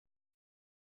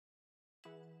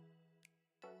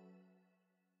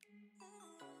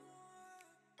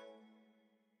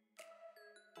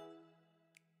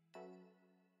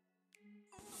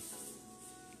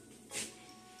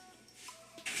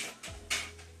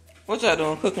What y'all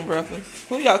doing? Cooking breakfast?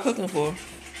 Who y'all cooking for?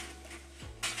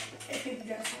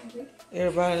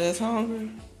 Everybody that's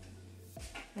hungry.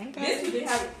 Okay.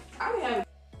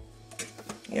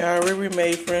 Yeah, Riri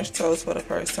made French toast for the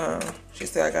first time. She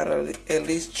said I gotta at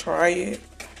least try it.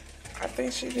 I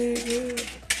think she did good.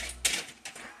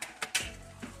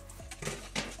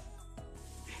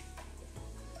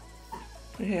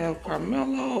 We have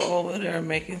Carmelo over there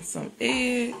making some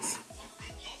eggs.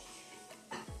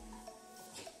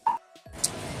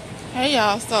 Hey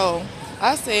y'all, so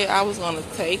I said I was gonna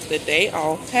take the day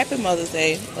off. Happy Mother's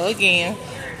Day again.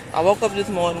 I woke up this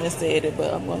morning and said it,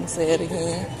 but I'm gonna say it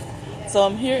again. So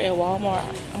I'm here at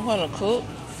Walmart. I'm gonna cook,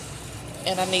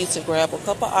 and I need to grab a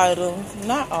couple items.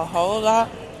 Not a whole lot.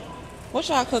 What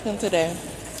y'all cooking today?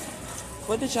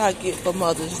 What did y'all get for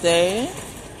Mother's Day?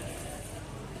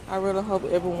 I really hope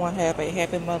everyone have a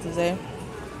happy Mother's Day.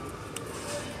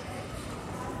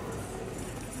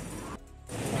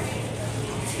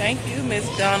 Thank you, Miss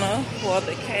Donna, for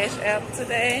the cash app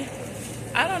today.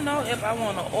 I don't know if I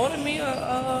want to order me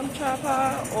a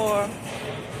tripod or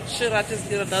should I just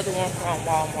get another one from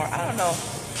Walmart. I don't know.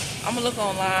 I'm going to look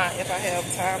online if I have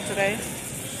time today.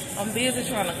 I'm busy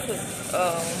trying to cook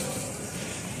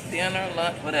dinner,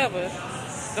 lunch, whatever.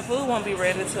 The food won't be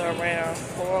ready till around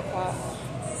 4 o'clock.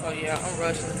 So yeah, I'm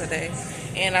rushing today.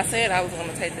 And I said I was going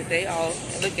to take the day off.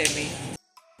 And look at me.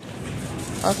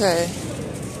 Okay.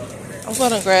 I'm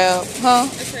going to grab, huh?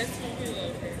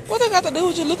 What they got to do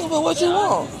with you looking for what you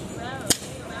want?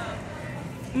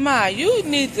 Ma, you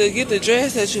need to get the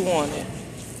dress that you wanted.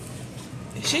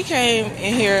 She came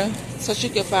in here so she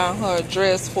could find her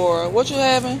dress for, what you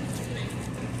having?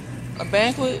 A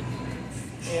banquet?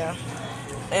 Yeah.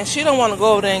 And she don't want to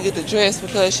go over there and get the dress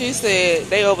because she said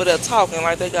they over there talking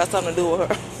like they got something to do with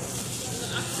her.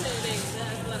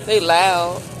 They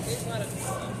loud.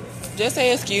 Just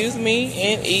say excuse me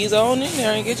and ease on in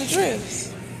there and get your dress.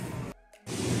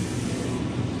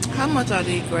 How much are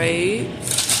these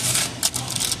grapes?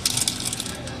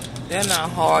 They're not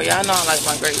hard. Y'all know I like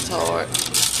my grapes hard.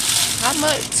 How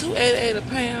much? $2.88 a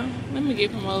pound. Let me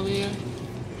get from over here.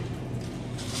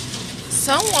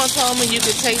 Someone told me you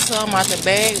could take some out the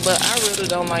bag, but I really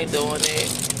don't like doing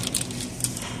it.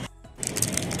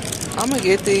 I'm gonna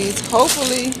get these.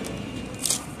 Hopefully,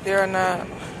 they're not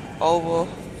over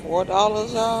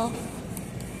 $4, y'all.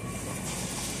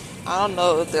 I don't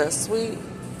know if they're sweet.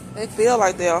 They feel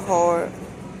like they're hard.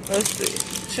 Let's see.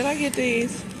 Should I get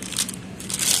these?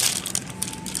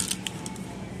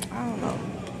 I don't know.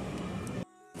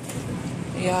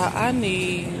 Yeah, I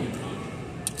need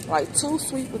like 2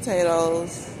 sweet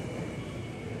potatoes.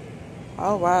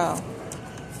 Oh, wow.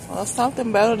 Well,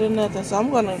 something better than nothing. So I'm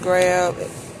going to grab,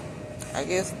 I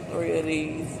guess, 3 of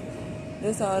these.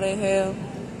 This all they have.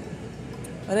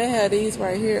 But they have these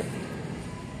right here.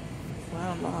 Well, I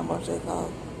don't know how much they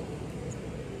cost.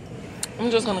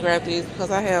 I'm just going to grab these because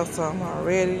I have some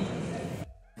already.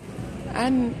 I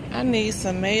need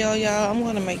some mayo, y'all. I'm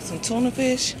going to make some tuna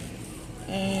fish.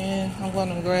 And I'm going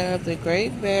to grab the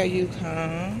Great Value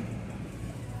kind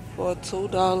for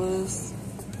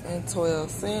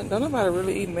 $2.12. Don't nobody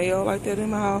really eat mayo like that in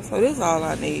my house. So this is all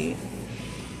I need.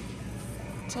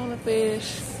 Tuna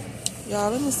fish.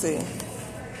 Y'all, let me see.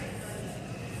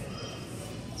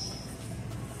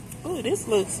 Ooh, this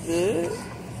looks good.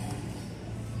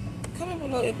 Comment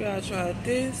below if y'all tried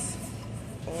this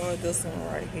or this one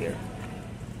right here.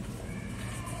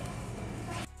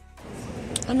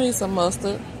 I need some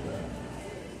mustard.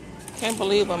 Can't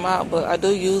believe I'm out, but I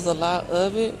do use a lot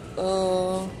of it.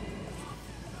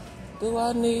 Do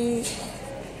I need?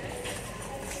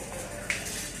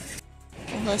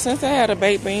 Okay, since I had the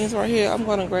baked beans right here, I'm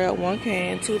gonna grab 1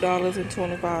 can,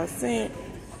 $2.25.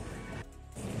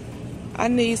 I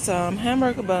need some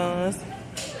hamburger buns.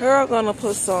 Here I'm gonna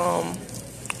put a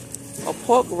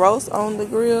pork roast on the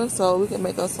grill so we can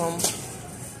make us some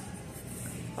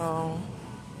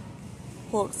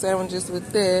pork sandwiches with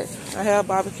that. I have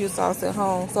barbecue sauce at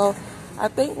home, so I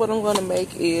think what I'm gonna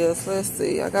make is, let's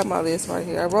see, I got my list right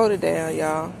here. I wrote it down,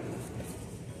 y'all.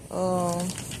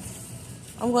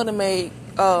 I'm gonna make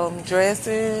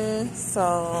dressing,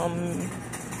 some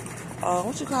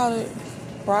what you call it,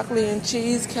 broccoli and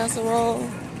cheese casserole,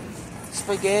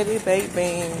 spaghetti, baked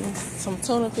beans, some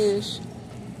tuna fish,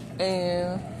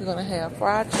 and we're gonna have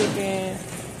fried chicken,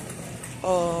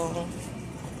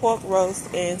 pork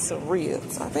roast, and some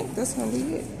ribs. I think that's gonna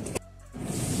be it.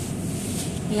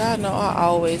 Y'all know I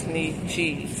always need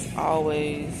cheese.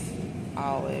 Always.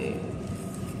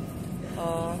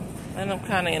 And I'm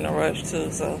kind of in a rush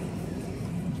too, so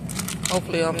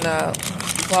hopefully I'm not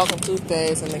walking too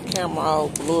fast and the camera all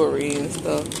blurry and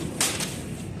stuff.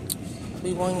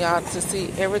 We want y'all to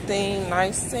see everything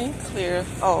nice and clear.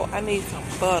 Oh, I need some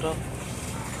butter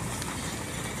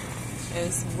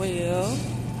as well.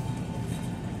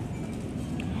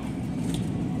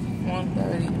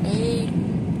 138.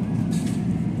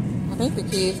 I think the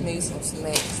kids need some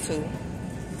snacks too.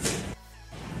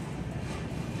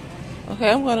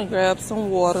 Okay, I'm gonna grab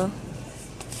some water.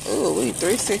 Ooh, we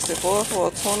 $3.64 for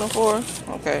a 24.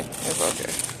 Okay, it's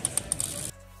okay.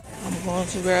 I'm going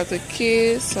to grab the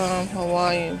kids some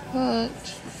Hawaiian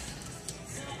punch.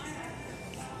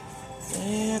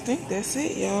 And I think that's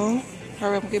it, y'all.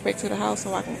 Hurry up and get back to the house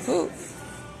so I can cook.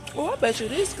 Oh, I bet you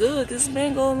this good. This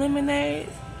mango lemonade.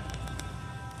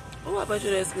 Oh, I bet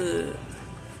you that's good.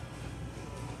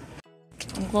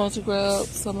 I'm going to grab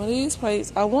some of these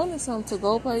plates. I wanted some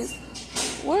to-go plates.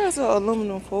 Where's the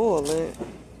aluminum foil at?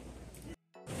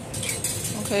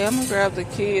 Okay, I'm gonna grab the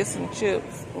kids some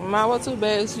chips. My, what 2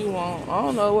 bags you want? I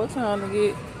don't know what time to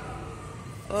get.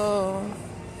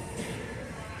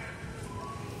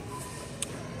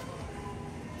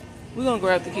 We're gonna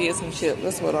grab the kids some chips.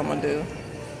 That's what I'm gonna do.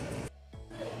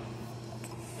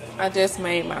 I just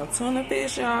made my tuna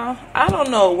fish, y'all. I don't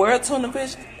know where tuna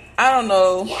fish. I don't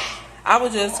know. I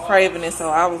was just craving it, so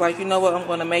I was like, you know what? I'm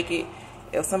gonna make it.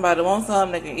 If somebody wants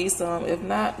some, they can eat some. If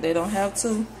not, they don't have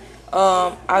to.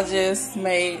 I just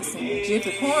made some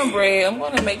jiffy cornbread. I'm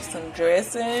gonna make some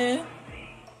dressing.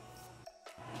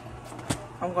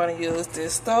 I'm gonna use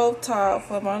this stove top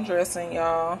for my dressing,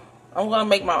 y'all. I'm gonna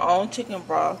make my own chicken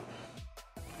broth.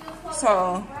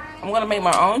 So I'm gonna make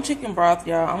my own chicken broth,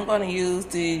 y'all. I'm gonna use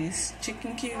these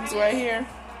chicken cubes right here.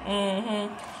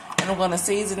 And I'm gonna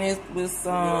season it with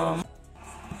some.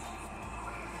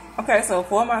 Okay, so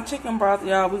for my chicken broth,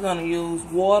 y'all, we're gonna use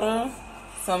water,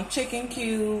 some chicken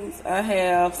cubes. I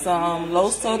have some low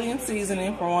sodium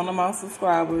seasoning from one of my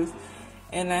subscribers,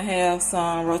 and I have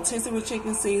some rotisserie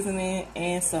chicken seasoning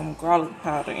and some garlic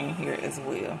powder in here as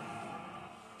well.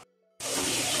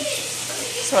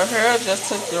 So here, just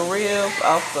took the ribs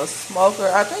off the smoker.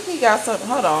 I think he got something.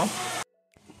 Hold on.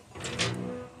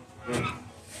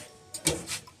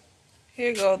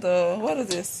 Here go the, what is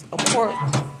this? A pork.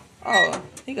 Oh,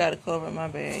 he got it covered. My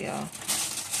bad, y'all.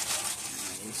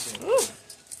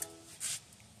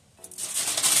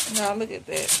 Now look at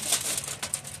that.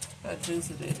 How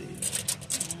juicy that is.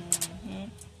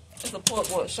 It's a pork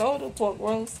what? Shoulder? Pork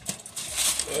roast?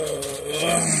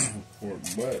 Pork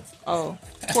butt. Oh,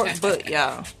 pork butt,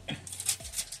 y'all.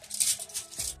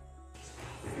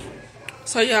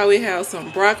 So y'all, we have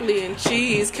some broccoli and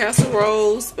cheese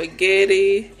casserole,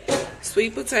 spaghetti,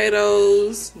 sweet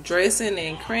potatoes, dressing,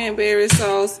 and cranberry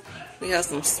sauce. We have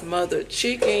some smothered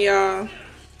chicken, y'all.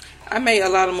 I made a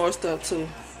lot of more stuff too.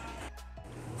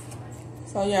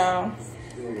 So y'all,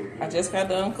 I just got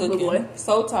done cooking.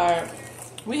 So tired.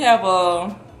 We have a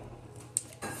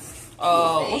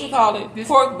what you call it?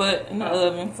 Pork butt in the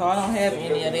oven, so I don't have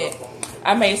any of that.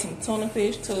 I made some tuna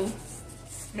fish too.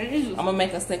 I'm gonna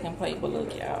make a second plate, but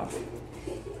look, y'all.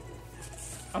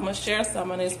 I'm gonna share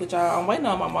some of this with y'all. I'm waiting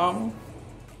on my mama.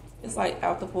 It's like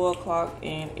after 4 o'clock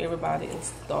and everybody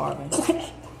is starving.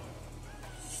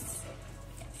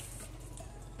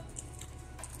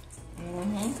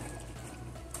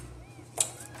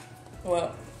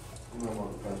 What?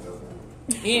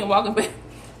 You ain't walking back.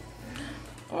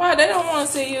 Why? They don't want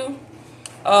to see you.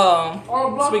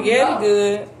 Spaghetti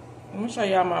good. Let me show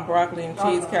y'all my broccoli and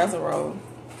cheese casserole.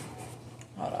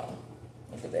 Hold on.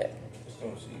 Look at that.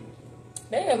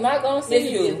 They are not gonna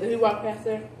see you. Did you walk past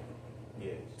there?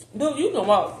 Yes. Dude, you can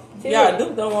walk. Yeah,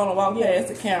 Duke don't want to walk past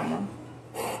the camera.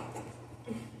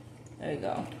 There you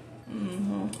go.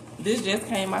 This just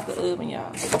came out the oven,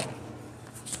 y'all.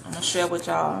 I'm gonna share with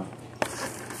y'all,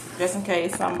 just in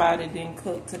case somebody didn't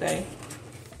cook today.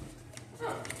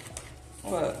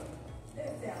 What?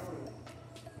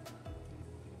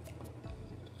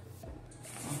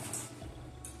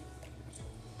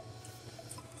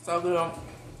 So good.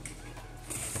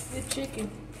 The chicken.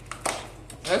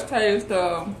 Let's taste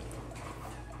the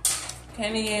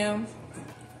candy yams.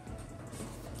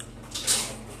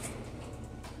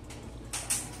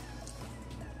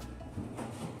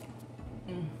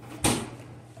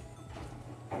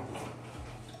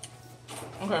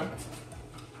 Okay.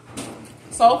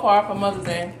 So far for Mother's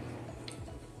Day,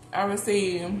 I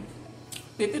received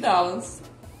 $50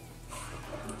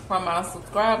 from my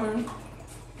subscriber.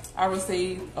 I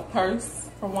received a purse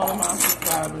from one of my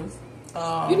subscribers.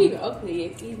 You didn't even open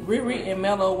it yet. Riri and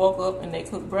Mello woke up and they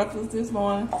cooked breakfast this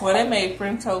morning. Well, they made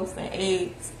French toast and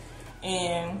eggs.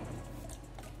 And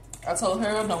I told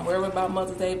her, don't worry about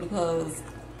Mother's Day because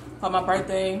for my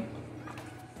birthday,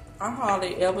 I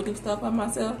hardly ever do stuff by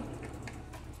myself.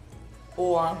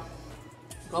 Or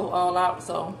go all out.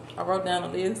 So I wrote down a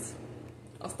list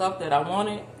of stuff that I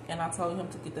wanted, and I told him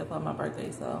to get that for my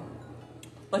birthday. So,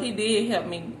 but he did help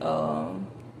me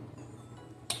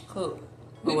cook.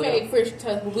 We made French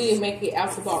toast, but we didn't make it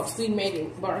out the box. We made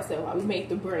it by ourselves. Like, we made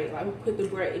the bread. Like, we put the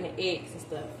bread in the eggs and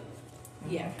stuff.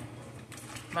 Yeah.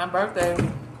 My birthday.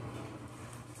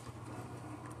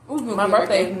 My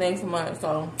birthday is next month,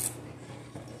 so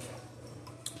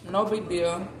no big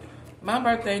deal. My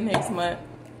birthday next month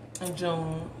in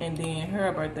June, and then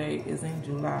her birthday is in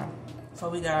July. So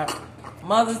we got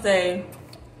Mother's Day,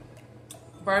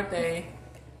 birthday,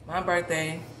 my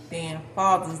birthday, then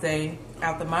Father's Day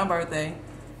after my birthday.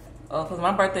 Cause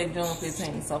my birthday June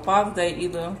 15th. So Father's Day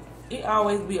it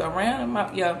always be around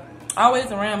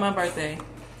always around my birthday.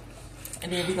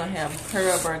 And then we're gonna have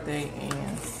her birthday,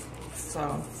 and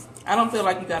so I don't feel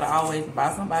like you gotta always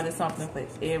buy somebody something for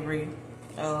every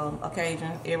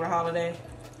occasion, every holiday.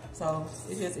 So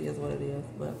it just is what it is.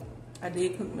 But I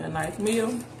did cook me a nice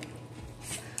meal.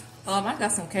 I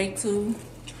got some cake too.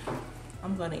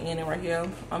 I'm gonna end it right here.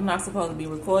 I'm not supposed to be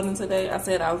recording today. I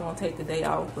said I was gonna take the day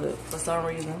off, but for some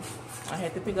reason I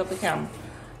had to pick up the camera.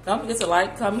 Don't forget to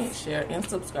like, comment, share, and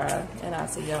subscribe. And I'll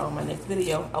see y'all on my next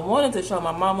video. I wanted to show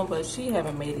my mama, but she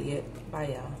haven't made it yet. Bye,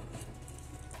 y'all.